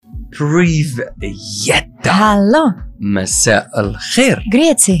Rivjetta. Hallo. مساء الخير.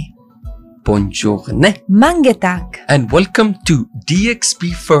 Grüezi. Buongiorno. Mangetag. And welcome to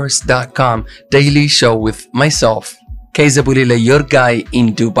DXBFirst.com daily show with myself, Keza Bulila, your guy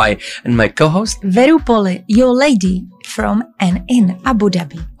in Dubai, and my co-host. Verupole, your lady from and in Abu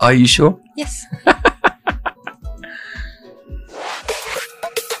Dhabi. Are you sure? Yes.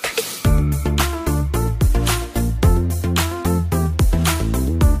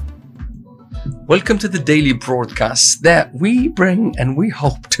 Welcome to the daily broadcast that we bring and we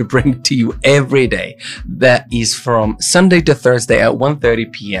hope to bring to you every day. That is from Sunday to Thursday at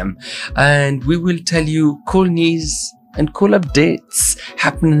 1:30 p.m. And we will tell you cool news and cool updates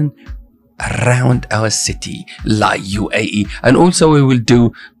happening around our city, La UAE. And also we will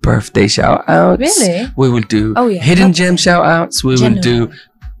do birthday shout outs. Really? We will do hidden gem shout outs. We will do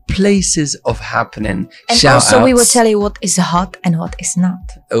places of happening. And also we will tell you what is hot and what is not.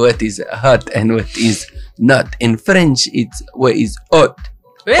 What is hot and what is not. In French, it's what is hot.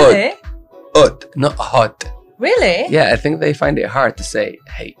 Really? Hot, not hot. Really? Yeah, I think they find it hard to say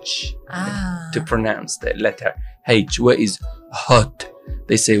H. To pronounce the letter H. What is hot?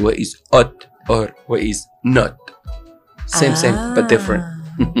 They say what is hot or what is not. Same, but different.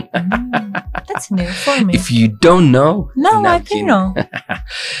 That's new for me. If you don't know, no, I think no.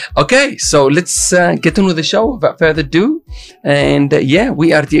 Okay, so let's get on with the show without further ado. And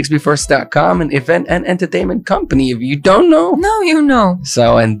we are DXBFirst.com, an event and entertainment company. If you don't know, no, you know.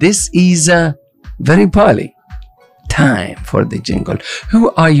 So, and this is very poorly. Time for the jingle.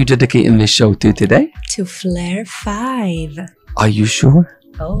 Who are you dedicating the show to today? To Flare 5. Are you sure?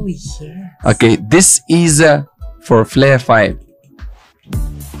 Oh, yes. Okay, this is for Flare 5.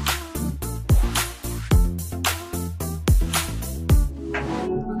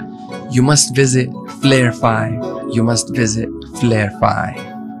 You must visit Flare 5. You must visit Flare 5.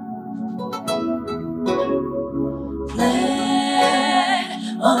 Flare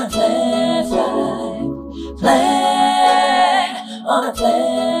on a Flare 5. Flare on a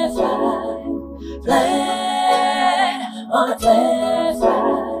Flare 5. Flare on a Flare 5.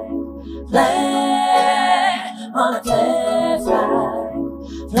 Flare on a Flare 5.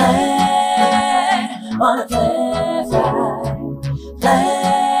 Flare on a Flare 5. Flare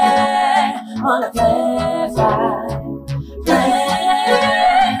on a Flare 5. Flare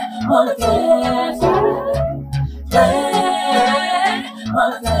on a Flare 5. Flare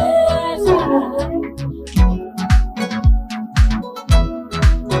on a Flare 5.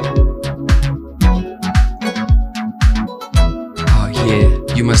 Oh yeah,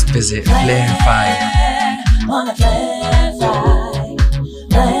 you must visit Flare 5. On a Flare 5.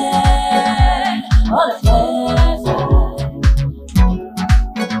 Flare on a Flare 5.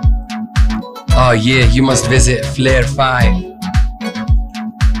 Oh yeah, you must visit Flare 5.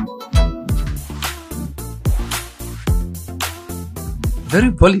 Very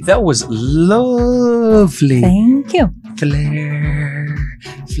bully. That was lovely. Thank you. Flare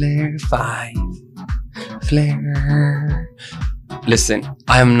 5. Flare. Listen,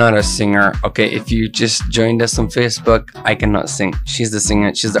 I am not a singer. Okay, if you just joined us on Facebook, I cannot sing. She's the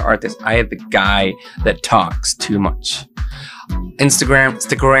singer. She's the artist. I am the guy that talks too much. Instagram,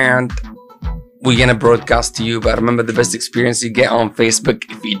 stick around. We're gonna broadcast to you, but remember the best experience you get on Facebook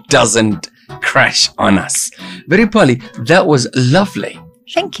if it doesn't crash on us. Very Polly, that was lovely.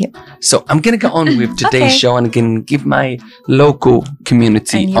 Thank you. So I'm gonna go on with today's show and can give my local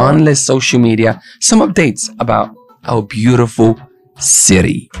community on the social media some updates about our beautiful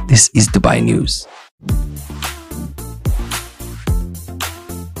city. This is Dubai News.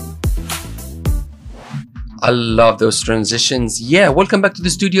 I love those transitions. Yeah, welcome back to the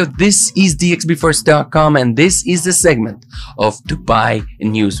studio. This is DXBFirst.com and this is the segment of Dubai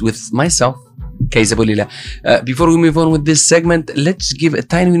News with myself, Keza Bulila. Before we move on with this segment, let's give a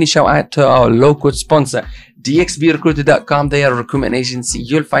tiny shout out to our local sponsor, DXBRecruiter.com. They are a recruitment agency.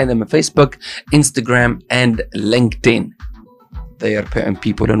 You'll find them on Facebook, Instagram, and LinkedIn. They are putting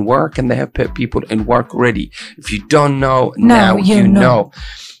people in work and they have put people in work already. If you don't know, now you know.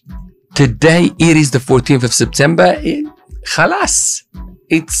 Today, it is the 14th of September. Khalas.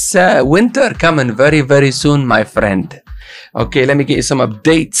 It's winter coming very, very soon, my friend. Okay, let me get you some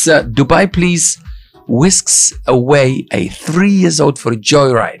updates. Dubai Police whisks away a 3-year-old for a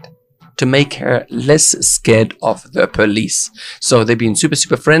joyride to make her less scared of the police. So they've been super,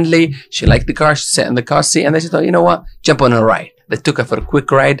 super friendly. She liked the car. She sat in the car seat and they said, oh, you know what? Jump on a ride. They took her for a quick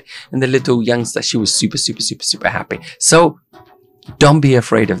ride and the little youngster, she was super, super, super, super happy. So Don't be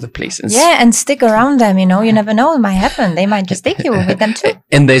afraid of the places. Yeah, and stick around them. You know, you never know. It might happen. They might just take you with them too.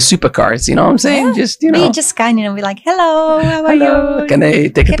 And they're supercars, you know what I'm saying? Yeah. Just, you know. Be just kind, be like, hello, how are Hello, you? can I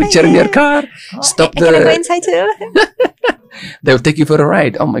take a Can I- picture in your car? Oh, Stop can I go the. inside too? They'll take you for a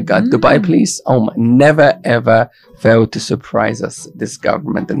ride. Oh my God, Dubai, please. Oh my, never ever fail to surprise us. This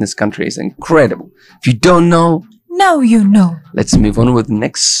government and this country is incredible. If you don't know, Now you know. let's move on with the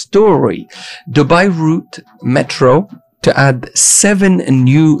next story. Dubai Route Metro to add 7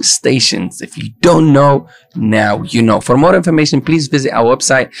 new stations. If you don't know, now you know. For more information, please visit our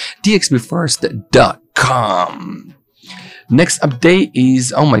website, dxbfirst.com. Next update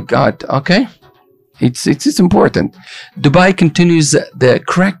is, oh my God, okay. It's important. Dubai continues the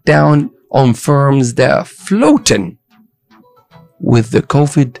crackdown on firms that are floating with the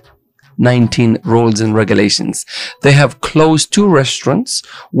COVID-19 rules and regulations. They have closed 2 restaurants,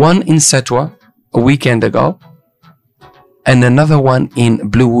 one in Satwa a weekend ago, and another one in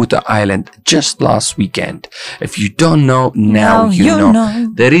Blue Water Island just last weekend. If you don't know, now you know.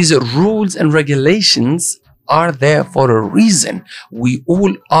 There is rules and regulations are there for a reason. We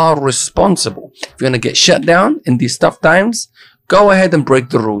all are responsible. If you're gonna get shut down in these tough times, go ahead and break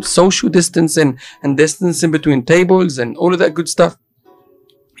the rules. Social distancing and distancing between tables and all of that good stuff.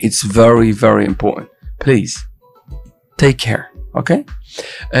 It's very, very important. Please take care. Okay.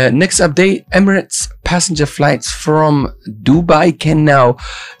 Next update: Emirates passenger flights from Dubai can now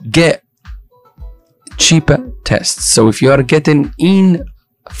get cheaper tests. So if you are getting in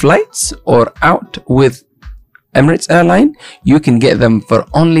flights or out with Emirates Airline, you can get them for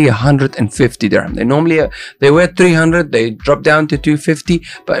only 150 dirham. They were 300, they dropped down to 250.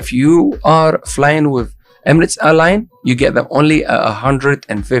 But if you are flying with Emirates Airline, you get them only at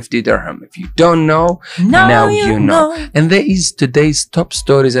 150 dirham. If you don't know, now you know. And there is today's top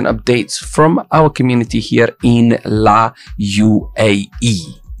stories and updates from our community here in La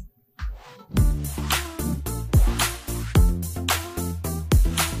UAE.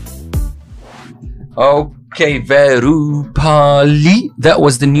 Okay, Veru Pali. That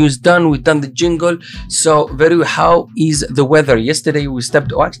was the news done. We've done the jingle. So, Veru, how is the weather? Yesterday we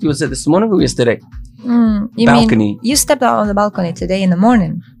stepped. Oh, actually, was it this morning or yesterday? You Balcony. mean you stepped out on the balcony today in the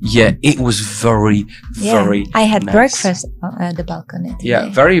morning? Yeah, it was very, very. I had nice. breakfast at the balcony today. Yeah,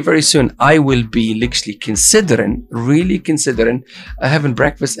 very, very soon. I will be literally really considering having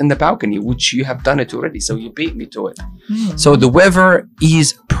breakfast in the balcony, which you have done it already. So you beat me to it. So the weather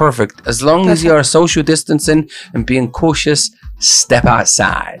is perfect. As long as you are social distancing and being cautious, step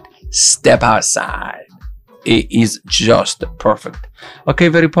outside. Step outside. It is just perfect. Okay,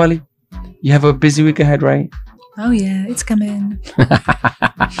 Very Polly. You have a busy week ahead, right? Oh yeah, it's coming.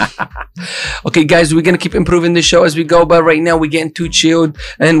 Okay, guys, we're gonna keep improving the show as we go, but right now we're getting too chilled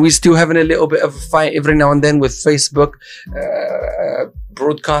and we're still having a little bit of a fight every now and then with Facebook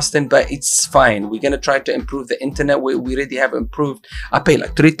broadcasting, but it's fine. We're gonna try to improve the internet. We already have improved. I pay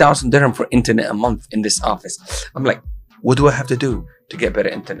like 3,000 dirham for internet a month in this office. I'm like, what do I have to do to get better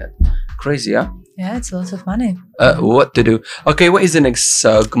internet? Crazy, huh? Yeah, it's lots of money. What to do? Okay, what is the next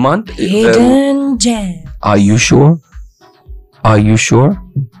segment? Hidden gem. Are you sure? Are you sure?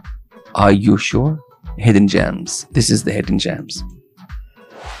 Are you sure? Hidden gems. This is the hidden gems.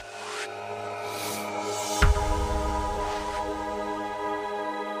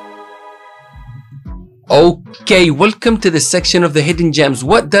 Okay, welcome to the section of the hidden gems.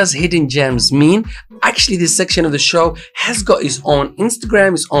 What does hidden gems mean? Actually, this section of the show has got its own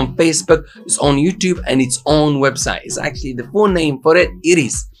Instagram, its own Facebook, its own YouTube, and its own website. It's actually the full name for it. It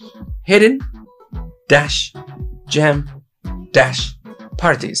is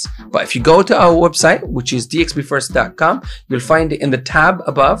hidden-gem-parties. But if you go to our website, which is dxbfirst.com, you'll find it in the tab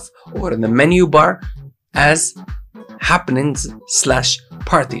above or in the menu bar as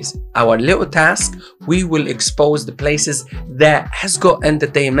happenings/parties. Our little task, we will expose the places that has got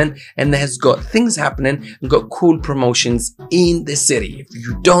entertainment and that has got things happening and got cool promotions in the city. If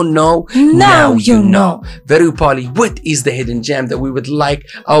you don't know, now you know. Veru Polly, what is the hidden gem that we would like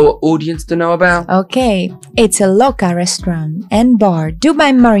our audience to know about? Okay, it's a Loca restaurant and bar,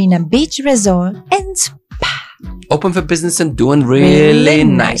 Dubai Marina Beach Resort and Spa. Open for business and doing really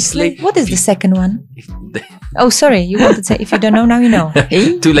nicely. What is the second one? Oh, sorry, you wanted to say, if you don't know, now you know.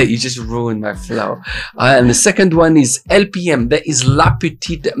 Too late, you just ruined my flow. And the second one is LPM, that is La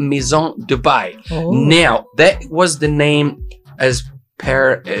Petite Maison Dubai. Oh. Now, that was the name as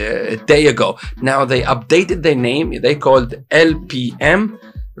per a day ago. Now they updated their name, they called LPM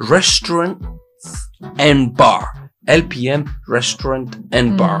Restaurant and Bar. LPM Restaurant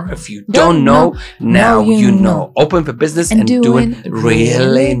and Bar. If you Don't don't know, know, now you know. Open for business and doing really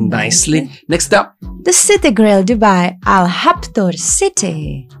really nicely. Next up, The City Grill Dubai, Al Habtoor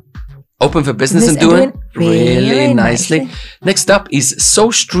City. open for business and doing really nicely. Next up is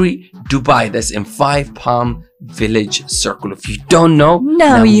So Street Dubai. That's in 5 Palm Village Circle. If you don't know,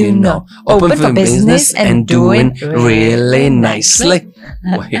 Now you know. Open for business and doing really nicely.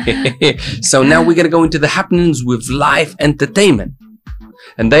 So now we're going to go into the happenings with live entertainment.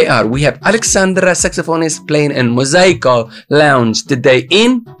 And they are, we have Alexandra, saxophonist, playing in Mosaico Lounge today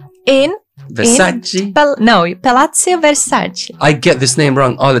in In Versace. Palazzo Versace. I get this name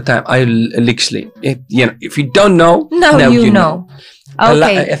wrong all the time. I literally, if you don't know, Now you know.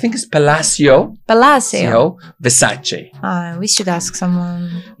 Okay, I think it's Palacio Palazzo. Versace. We should ask someone.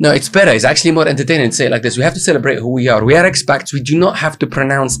 No, it's better. It's actually more entertaining to say it like this. We have to celebrate who we are. We are expats. We do not have to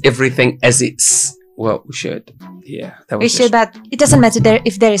pronounce everything as it's. Well, we should. Yeah, that We was should, but it doesn't matter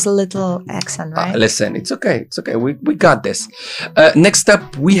if there is a little accent, right? listen, it's okay. It's okay. We got this. Next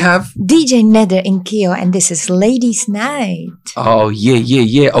up, we have. DJ Nether in Kio, and this is Ladies' Night. Oh,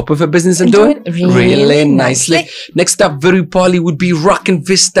 yeah. Open for business and doing really nicely. Next up, Very Polly would be rocking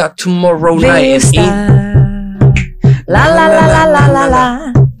Vista tomorrow night. Vista. La la la la la la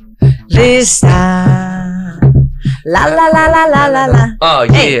la. Vista. La la la la la la la. Oh,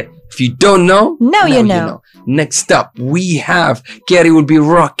 yeah. Hey. If you don't know, Now you know. Next up, we have Gary will be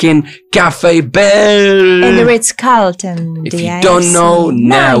rocking Cafe Bell. And the Ritz Carlton. If you don't know,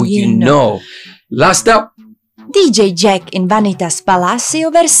 now you know. Last up, DJ Jack in Vanitas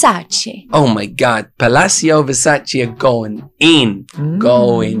Palacio Versace. oh my God, Palacio Versace are going in.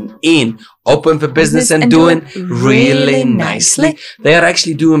 Open for business and doing really nicely. They are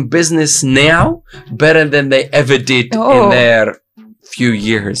actually doing business now better than they ever did in their few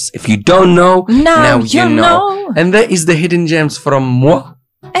years. If you don't know, now you know. And that is the hidden gems from moi.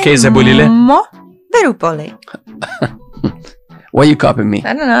 Keza Bulile. Mo Verupoli. Why you copying me?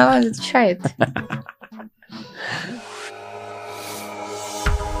 I don't know. Let's try it.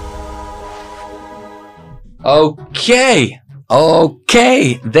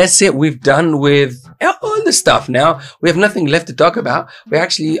 Okay, that's it. We've done with all the stuff now. We have nothing left to talk about. We're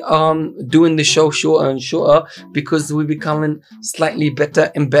actually doing the show shorter and shorter because we're becoming slightly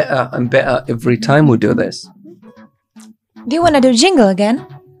better and better and better every time we do this. Do you want to do jingle again?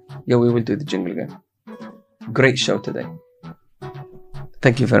 Yeah, we will do the jingle again. Great show today.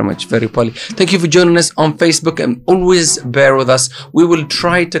 Thank you very much, Very Polly. Thank you for joining us on Facebook and always bear with us. We will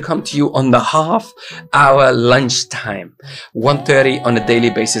try to come to you on the half-hour lunchtime, 1:30 on a daily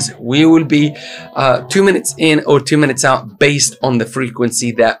basis. We will be 2 minutes in or 2 minutes out based on the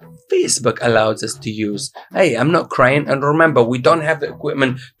frequency that Facebook allows us to use. Hey, I'm not crying. And remember, we don't have the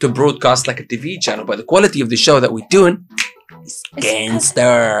equipment to broadcast like a TV channel, but the quality of the show that we're doing is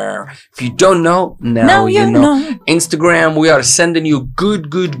gangster. If you don't know, now you know. Instagram, we are sending you good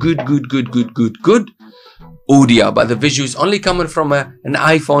audio, but the visuals only coming from an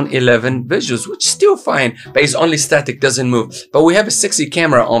iPhone 11 visuals, which is still fine, but it's only static, doesn't move. But we have a sexy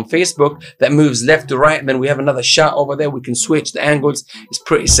camera on Facebook that moves left to right, and then we have another shot over there. We can switch the angles. It's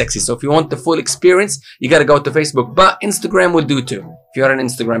pretty sexy. So if you want the full experience, you got to go to Facebook, but Instagram will do too if you're an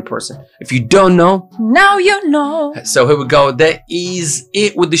Instagram person. If you don't know, now you know. so here we go. That is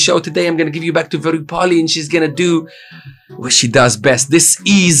it with the show today. I'm going to give you back to Very Polly, and she's going to do what she does best. This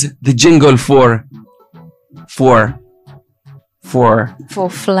is the jingle for Flare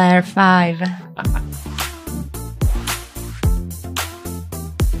 5.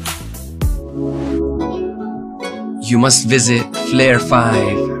 You must visit Flare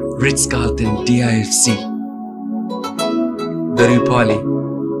 5, Ritz-Carlton, DIFC. Very Polly.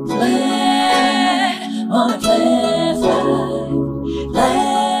 Flare on a flare side.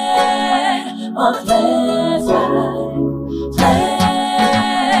 Flare on a flare side.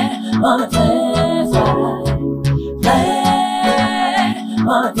 Flare on a flare side. Flare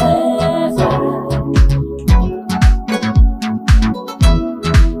on a flare side.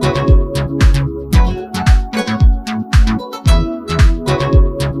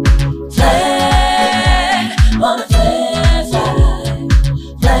 Flare on a flare side.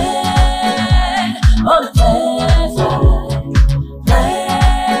 Flare on a flare side.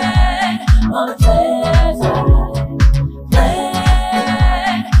 Flare on a flare side.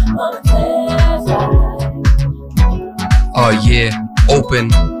 Flare on a flare side. Oh yeah, open.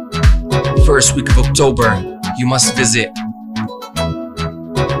 First week of October, you must visit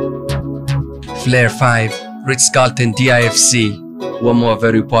Flare 5, Ritz-Carlton, DIFC. One more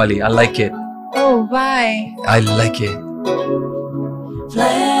Very Polly. I like it. Oh, bye. I like it.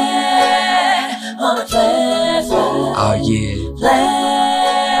 Flare on a flare side. Oh yeah.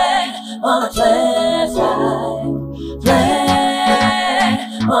 Flag on a flag side. Flag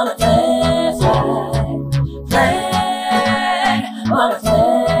on a flag side. Flag on a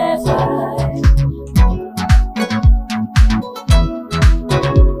flag side.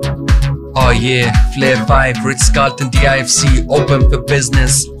 Oh yeah. Flair 5, Ritz-Carlton DIFC open for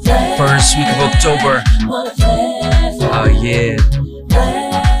business. First week of October. On a flag side. Oh yeah.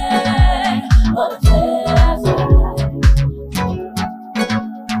 Flag on a flag side.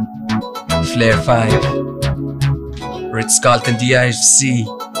 Flair 5, Ritz-Carlton DIFC.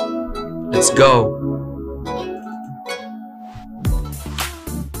 Let's go.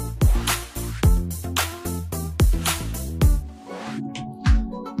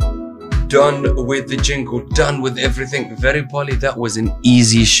 Done with the jingle, done with everything. Very Polly, that was an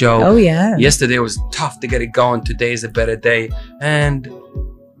easy show. Oh, yeah. Yesterday was tough to get it going. Today is a better day. And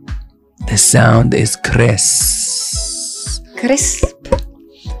the sound is crisp. Crisp.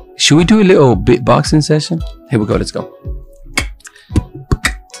 Should we do a little beatboxing session? Here we go, let's go.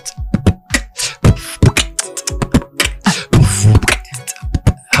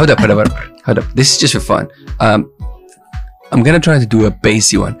 Hold up. This is just for fun. I'm gonna try to do a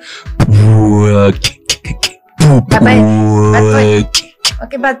bassy one.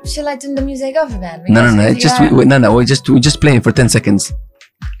 Okay, but shall I turn the music off then? No. Because We're just playing for 10 seconds.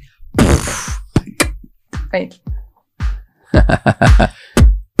 Wait.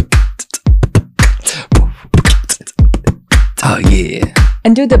 Oh yeah.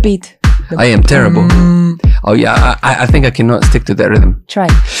 And do the beat. I am terrible. Oh yeah, I think I cannot stick to that rhythm. Try.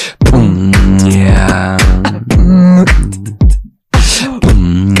 Boom, yeah. Boom,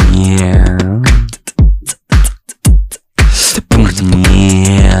 yeah. Boom,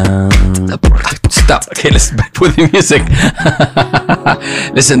 yeah. Stop. Okay, let's back with the music.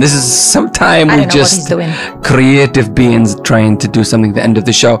 Listen, this is sometime I we don't know what he's just doing. creative beings trying to do something at the end of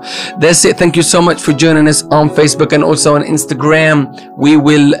the show. That's it. Thank you so much for joining us on Facebook and also on Instagram. We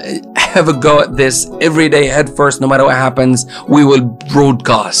will have a go at this every day head first, no matter what happens. We will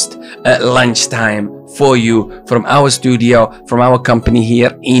broadcast at lunchtime for you from our studio, from our company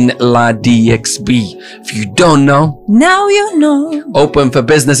here in La DXB. If you don't know, Now you know. open for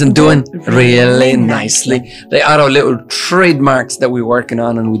business and doing really nicely. They are our little trademarks that we're working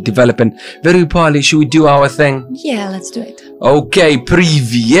on and we're developing. Very Polly, should we do our thing? Yeah, let's do it. Okay,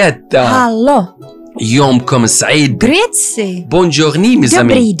 привет. Hello. يومكم سعيد. Grazie. Buongiorni, mes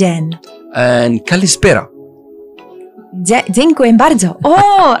amis. Dobry den. And kalispera. Dziękuję bardzo.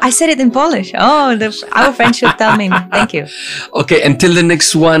 Oh, I said it in Polish. Oh, our friends should tell me. Thank you. Okay, until the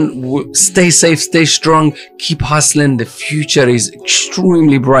next one, stay safe, stay strong, keep hustling. The future is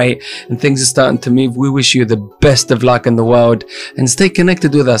extremely bright and things are starting to move. We wish you the best of luck in the world and stay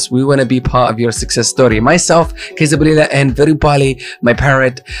connected with us. We want to be part of your success story. Myself, Kezabrila, and Very Polly, my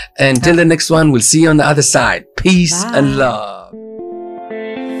parrot. Until the next one, we'll see you on the other side. Peace Bye. and love.